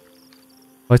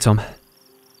 Bye, Tom.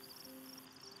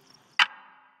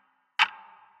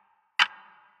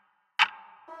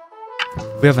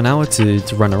 We have an hour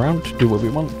to run around, do what we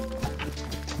want.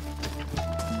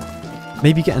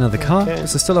 Maybe get another car,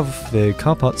 because I still have the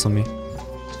car parts on me.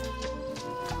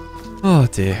 Oh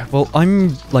dear. Well,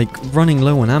 I'm like running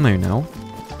low on ammo now.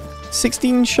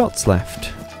 16 shots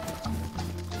left.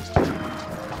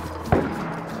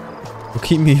 We'll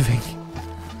keep moving.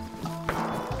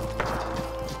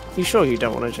 You sure you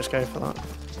don't want to just go for that?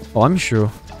 Oh, I'm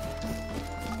sure.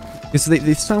 Because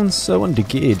they sound so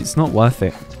undergeared, it's not worth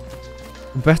it.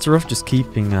 We're better off just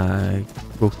keeping,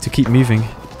 well, to keep moving.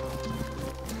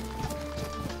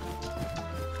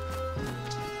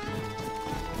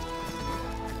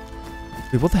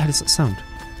 Wait, what the hell is that sound?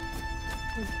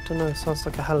 I don't know, it sounds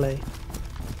like a heli.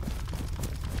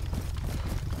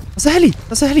 That's a heli!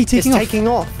 That's a heli taking off! It's taking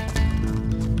off!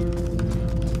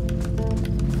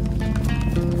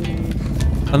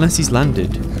 Unless he's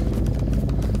landed.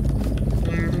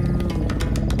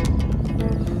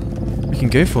 We can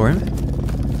go for him.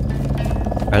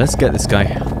 Alright, let's get this guy.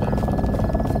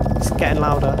 It's getting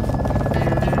louder.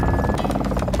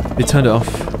 They turned it off.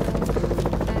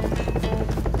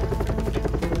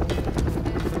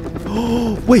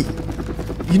 Oh, wait!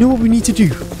 You know what we need to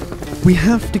do? We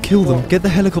have to kill them, get the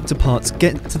helicopter parts,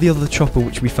 get to the other chopper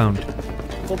which we found.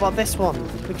 What about this one?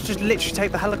 We could just literally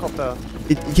take the helicopter.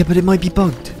 Yeah, but it might be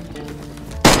bugged.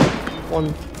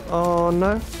 One. Oh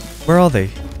no. Where are they?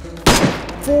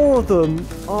 4 of them!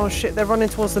 Oh shit, they're running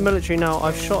towards the military now.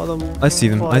 I've shot them. I see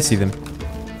them, twice. I see them.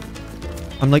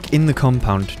 I'm like in the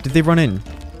compound. Did they run in?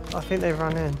 I think they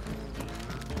ran in.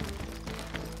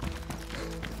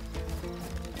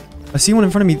 I see one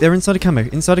in front of me. They're inside a camo.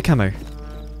 Inside a camo.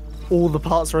 All the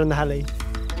parts are in the heli.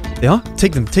 They are?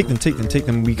 Take them, take them, take them, take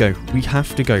them. We go. We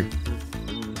have to go.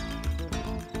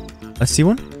 I see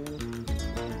one.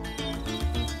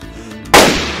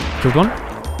 Killed one.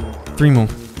 3 more.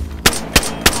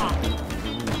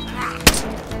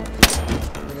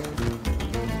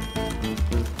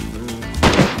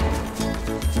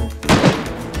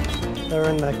 They're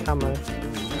in their camo.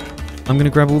 I'm gonna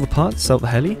grab all the parts out the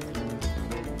heli.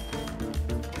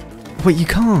 Wait, you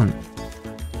can't.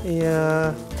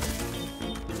 Yeah.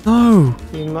 No.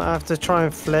 You might have to try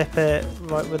and flip it,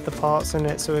 like with the parts in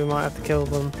it, so we might have to kill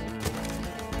them.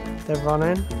 They're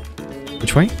running.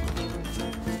 Which way?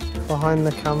 Behind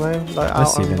the camo, like I out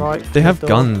see and them. right. They have through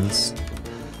the door. guns.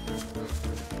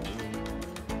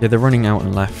 Yeah, they're running out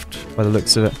and left by the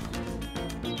looks of it.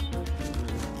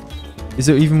 Is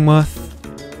it even worth?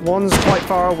 One's quite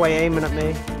far away aiming at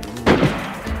me.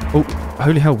 Oh,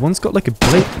 holy hell, one's got like a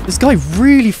blaze. This guy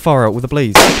really far out with a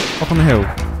blaze. Up on the hill.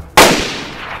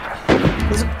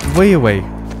 Way away.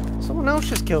 Someone else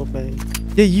just killed me.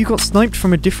 Yeah, you got sniped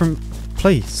from a different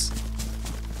place.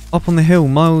 Up on the hill,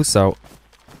 miles out.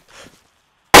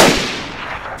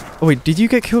 Oh wait, did you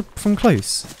get killed from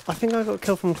close? I think I got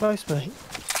killed from close, mate.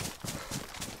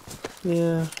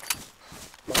 Yeah.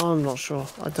 I'm not sure.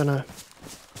 I don't know.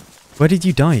 Where did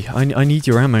you die? I need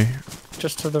your ammo.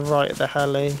 Just to the right of the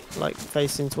heli, like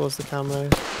facing towards the camo.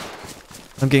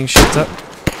 I'm getting shot at.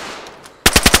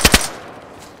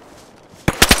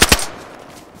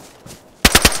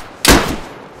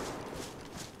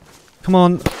 Come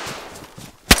on.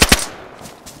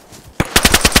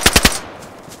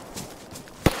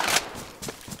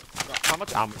 How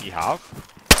much ammo do you have?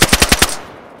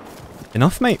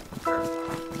 Enough, mate.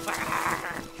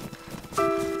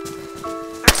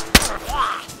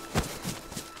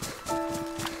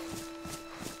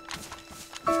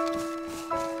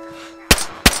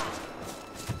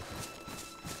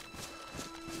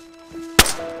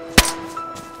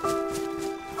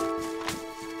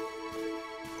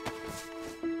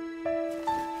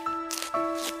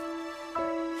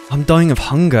 I'm dying of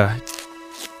hunger.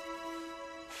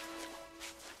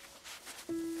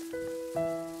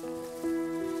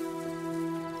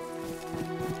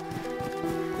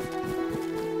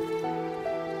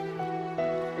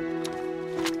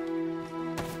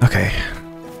 Okay.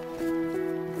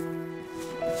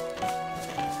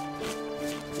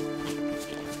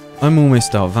 I'm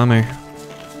almost out of ammo.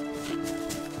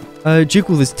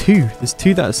 Jiggle, there's two. There's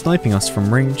two that are sniping us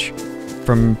from range.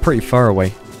 From pretty far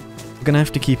away. We're gonna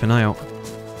have to keep an eye out.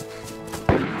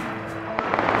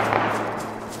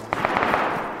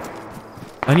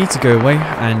 I need to go away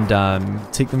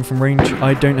and take them from range.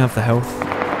 I don't have the health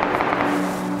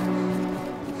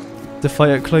to fight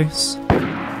at close.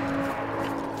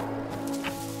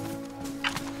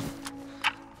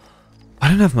 I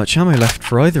don't have much ammo left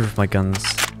for either of my guns.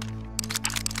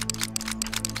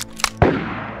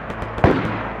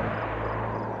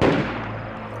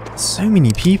 So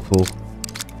many people.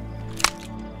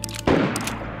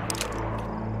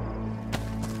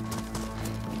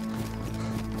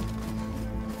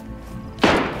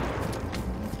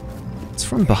 It's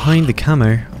from behind the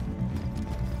camo.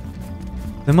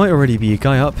 There might already be a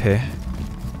guy up here,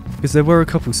 because there were a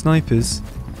couple snipers.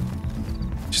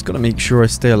 Just gotta make sure I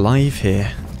stay alive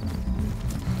here.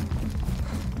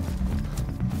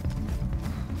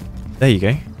 There you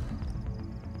go.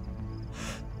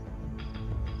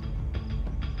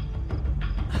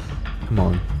 Come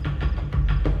on.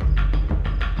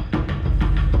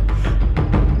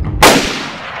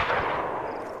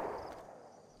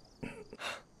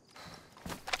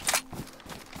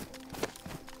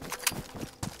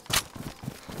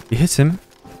 You hit him.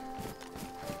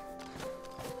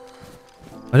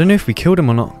 I don't know if we killed him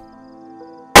or not.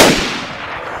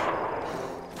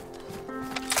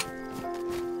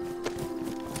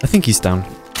 I think he's down.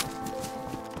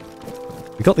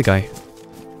 We got the guy.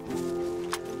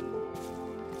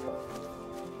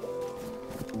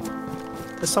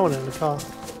 There's someone in the car.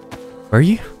 Where are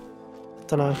you?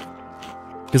 Don't know.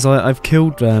 Because I've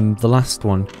killed the last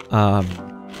one.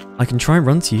 I can try and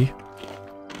run to you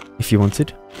if you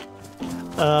wanted.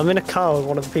 I'm in a car with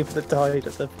one of the people that died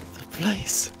at the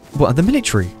place. What, at the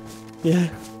military? Yeah.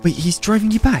 Wait, he's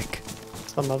driving you back?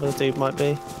 Some other dude might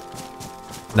be.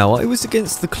 Now, I was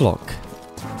against the clock.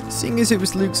 Seeing as it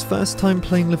was Luke's first time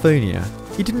playing Livonia,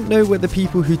 he didn't know where the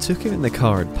people who took him in the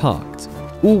car had parked,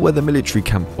 or where the military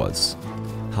camp was.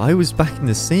 I was back in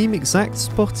the same exact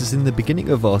spot as in the beginning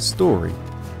of our story,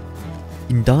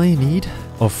 in dire need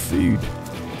of food.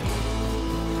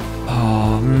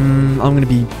 Oh, I'm gonna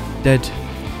be dead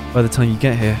by the time you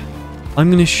get here.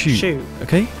 I'm gonna shoot. Shoot.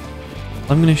 Okay?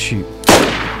 I'm gonna shoot.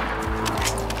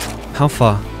 How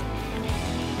far?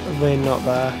 We're not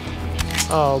there.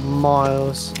 Oh,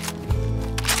 miles.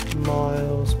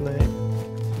 Miles, mate.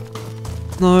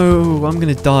 No, I'm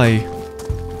gonna die.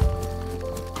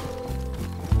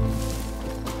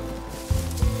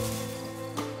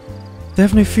 They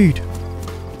have no food.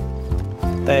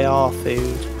 They are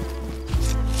food.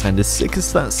 And as sick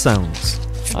as that sounds,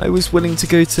 I was willing to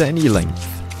go to any length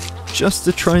just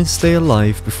to try and stay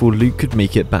alive before Luke could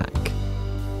make it back.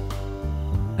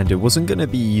 And it wasn't gonna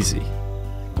be easy.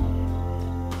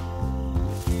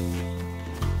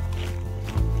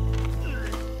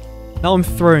 Now I'm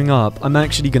throwing up. I'm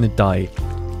actually gonna die.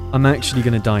 I'm actually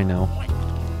gonna die now.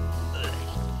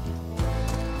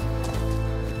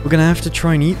 We're gonna have to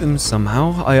try and eat them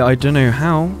somehow. I don't know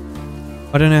how.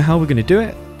 I don't know how we're gonna do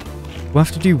it. We'll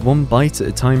have to do one bite at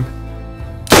a time.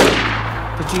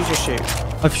 Did you just shoot?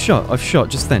 I've shot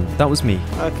just then. That was me.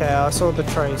 Okay, I saw the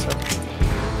tracer.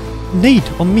 Nade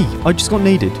on me. I just got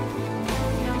naded.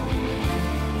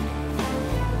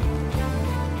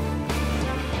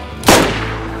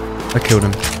 I killed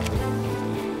him.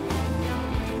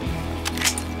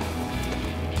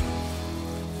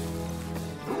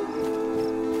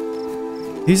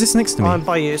 Who's this next to me? I'm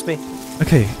by you, it's me.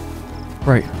 Okay.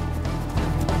 Right.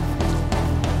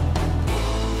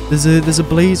 There's a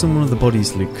blaze on one of the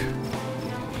bodies, Luke.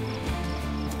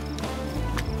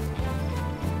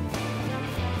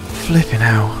 Flipping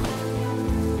hell.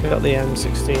 We got the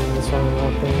M16 this one,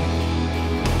 I think.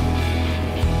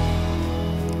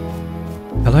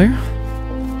 Hello?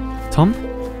 Tom?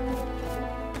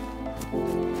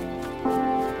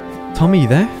 Tom, are you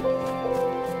there?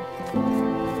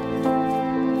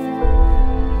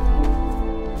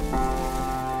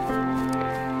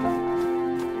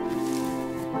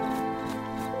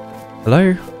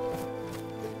 Hello?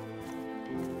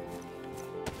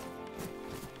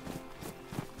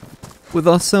 With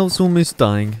ourselves almost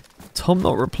dying, Tom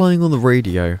not replying on the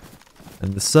radio,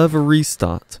 and the server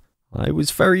restart, I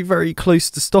was very, very close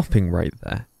to stopping right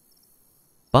there.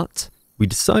 But we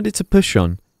decided to push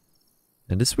on,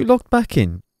 and as we logged back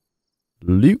in,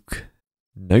 Luke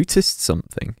noticed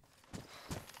something.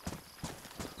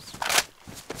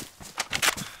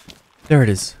 There it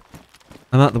is.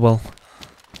 I'm at the well.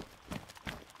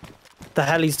 The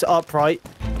heli's upright.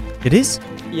 It is?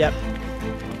 Yep.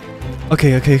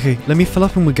 Okay. Let me fill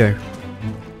up and we go.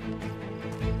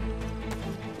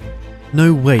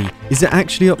 No way. Is it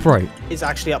actually upright? It's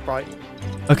actually upright.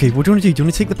 Okay, what do you want to do? Do you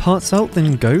want to take the parts out,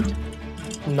 then go?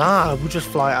 Nah, we'll just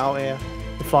fly it out here.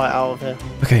 We'll fly it out of here.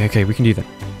 Okay, we can do that. Do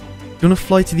you want to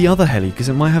fly to the other heli? Because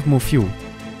it might have more fuel.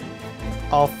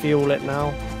 I'll fuel it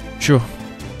now. Sure.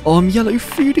 Oh, I'm yellow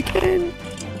food again.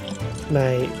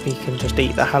 Mate, we can just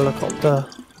eat the helicopter.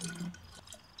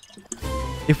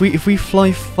 If we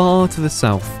fly far to the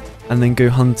south and then go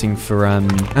hunting for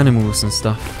animals and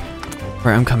stuff.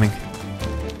 Right, I'm coming.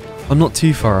 I'm not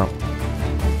too far out.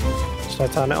 Should I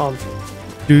turn it on?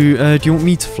 Do you want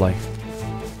me to fly?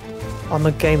 I'm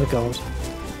a gamer god.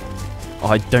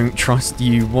 I don't trust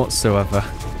you whatsoever.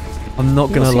 I'm not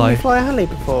gonna You've lie. seen me fly a heli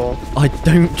before? I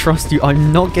don't trust you.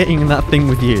 I'm not getting in that thing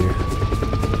with you.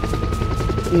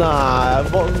 Nah,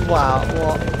 what? Wow,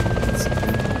 what?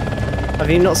 Have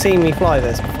you not seen me fly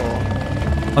this before?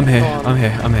 I'm here. Go on. I'm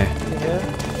here. Yeah?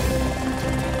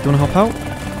 Do you wanna hop out?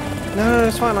 No,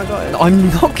 it's fine. I got it. I'm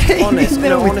not getting Honest, in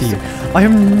there no, with honestly. you. I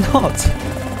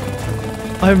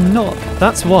am not.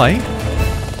 That's why.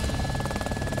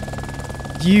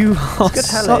 You are good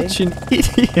heli. such an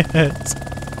idiot.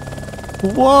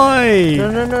 Why? No.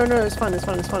 It's fine.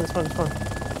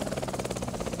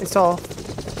 It's off.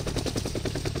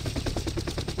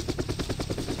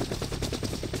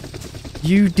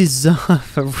 You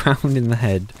deserve a round in the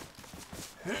head.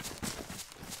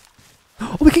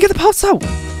 Oh, we can get the parts out.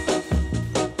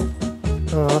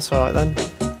 Oh, that's alright then.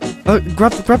 Oh,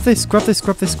 grab this. Come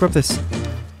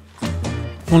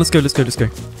on, let's go.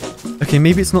 Okay,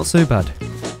 maybe it's not so bad.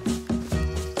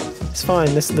 It's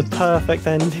fine. This is the perfect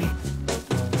ending.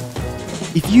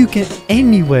 If you get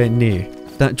anywhere near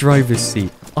that driver's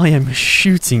seat, I am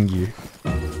shooting you.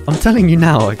 I'm telling you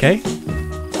now, okay?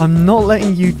 I'm not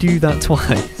letting you do that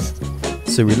twice.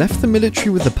 So we left the military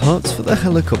with the parts for the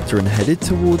helicopter and headed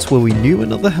towards where we knew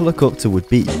another helicopter would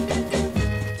be.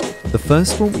 The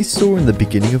first one we saw in the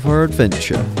beginning of our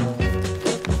adventure.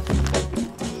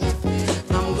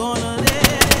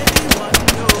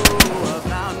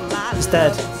 It's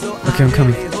dead. Okay, I'm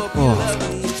coming. Oh.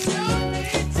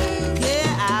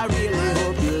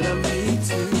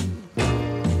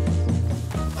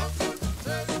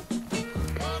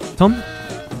 Tom?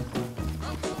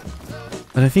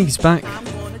 I don't think he's back.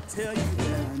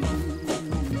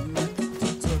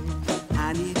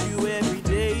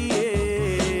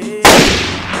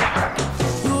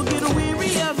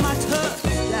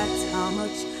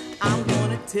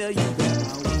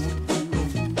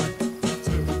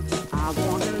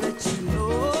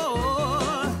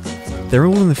 They're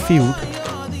all in the field.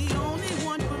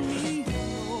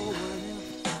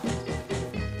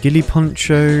 Ghillie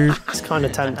Poncho. It's kind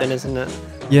of tempting, isn't it?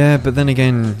 Yeah, but then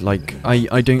again, like,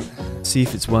 I don't see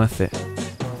if it's worth it.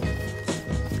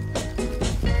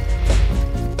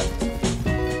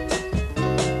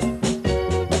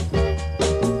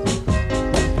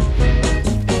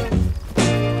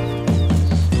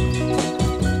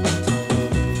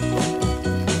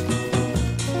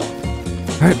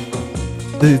 Right,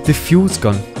 the fuel's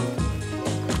gone.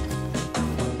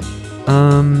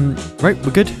 Right,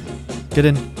 we're good. Get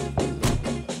in.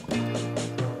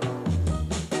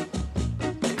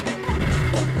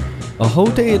 Our whole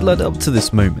day had led up to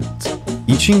this moment.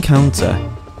 Each encounter,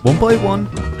 one by one,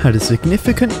 had a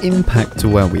significant impact to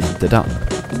where we ended up.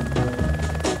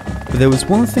 But there was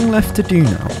one thing left to do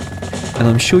now, and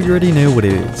I'm sure you already know what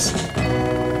it is.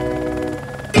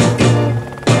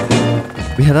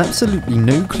 We had absolutely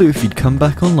no clue if he'd come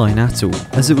back online at all,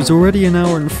 as it was already an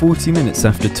hour and 40 minutes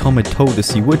after Tom had told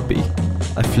us he would be.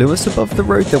 I flew us above the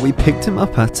road that we picked him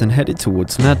up at and headed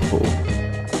towards Nadport,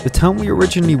 the town we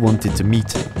originally wanted to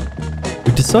meet in.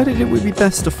 We decided it would be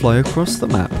best to fly across the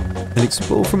map and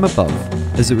explore from above,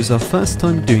 as it was our first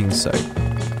time doing so.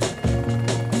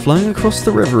 Flying across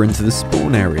the river into the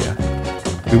spawn area,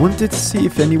 we wanted to see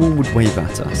if anyone would wave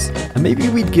at us, and maybe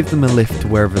we'd give them a lift to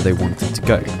wherever they wanted to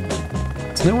go.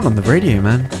 There's no one on the radio,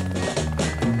 man.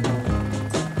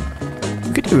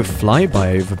 We could do a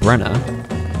flyby over Brenner,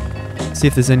 see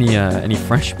if there's any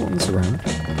fresh ones around.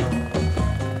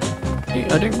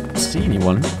 I don't see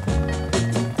anyone.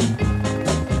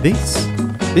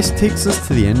 This takes us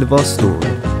to the end of our story.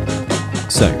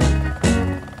 So,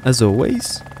 as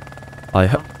always, I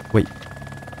hope. Wait,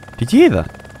 did you hear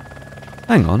that?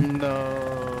 Hang on. No.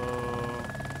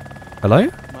 Hello?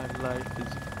 My life is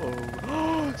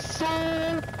over.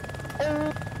 Soul!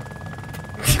 Oh!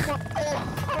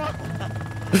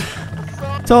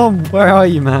 Tom, where are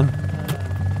you, man?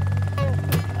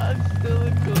 I'm still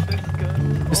in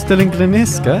Gleniska. You're still in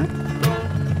Gleniska?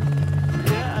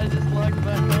 Yeah, I just logged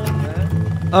back on,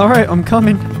 man. Alright, I'm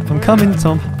coming. I'm coming,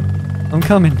 Tom. I'm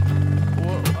coming.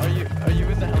 Whoa, are you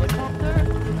in the helicopter?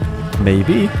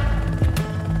 Maybe. I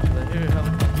hear a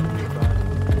helicopter nearby. I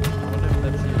wonder if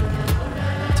that's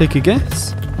you. Take a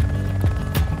guess.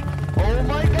 Oh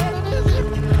my god, it is you!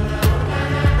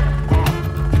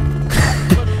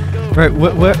 Let's go. Right,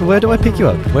 where do I pick you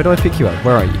up? Where do I pick you up?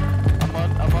 Where are you?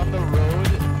 I'm on the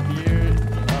road near,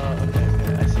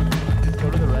 okay, I see you. Just go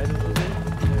to the right a little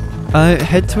bit.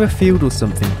 Head to a field or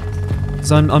something.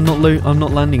 So I'm not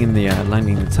landing in the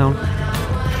town. Ooh.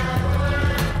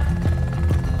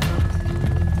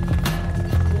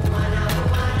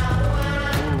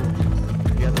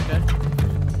 You guys okay?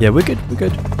 Yeah, we're good. We're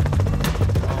good.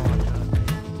 Oh my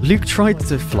god. Luke tried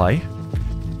to fly,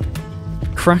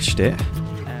 crashed it.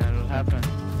 And what happened?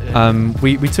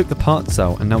 We took the parts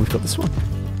out, and now we've got this one.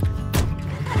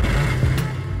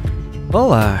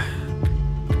 Well,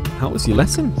 how was your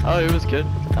lesson? Oh, it was good.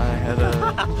 I had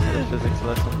a physics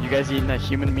lesson. You guys eating that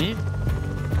human meat?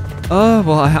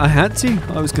 Well, I had to.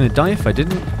 I was gonna die if I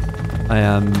didn't.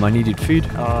 I needed food.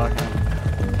 Oh, okay.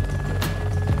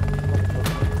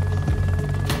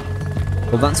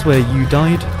 Well, that's where you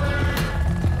died.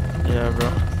 Yeah, bro.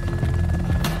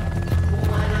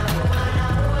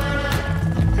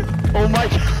 Oh my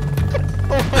god!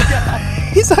 Oh my god!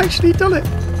 He's actually done it.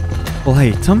 Well,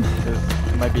 hey, Tom,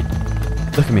 It might be.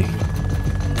 look at me.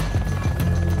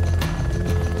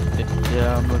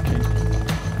 Yeah, I'm looking.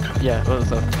 Yeah,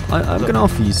 what's up? I'm gonna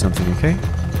offer you something, okay?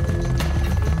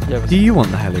 Yeah, what's Do you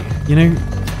want the heli? You know,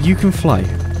 you can fly.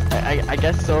 I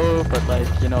guess so, but like,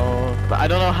 you know, but I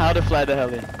don't know how to fly the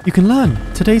heli. You can learn.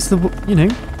 Today's the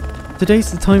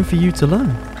time for you to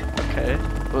learn. Okay.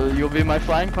 Well, you'll be my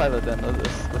flying pilot then.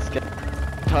 Let's get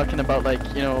talking about like,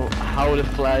 you know, how to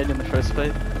fly it in the first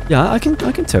place. Yeah, I can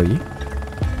tell you.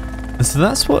 And so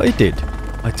that's what I did.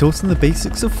 I taught him the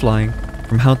basics of flying,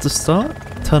 from how to start,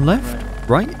 turn left,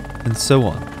 right, and so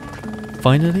on.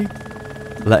 Finally,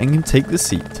 letting him take the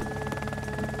seat.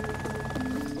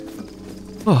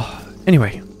 Oh,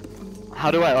 anyway,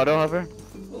 How do I auto hover?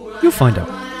 you'll find out.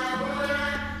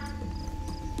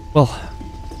 Well,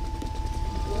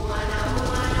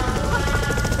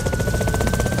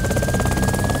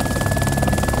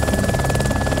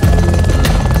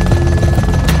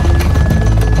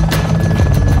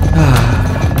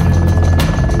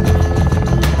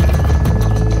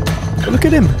 look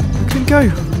at him. Look at him go.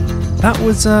 That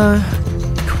was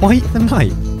quite the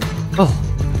night. Well,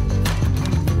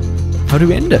 how do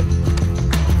we end it?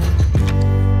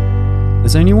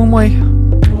 There's only one way.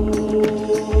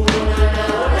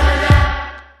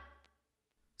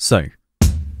 So,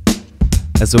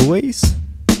 as always,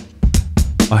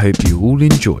 I hope you all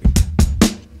enjoyed.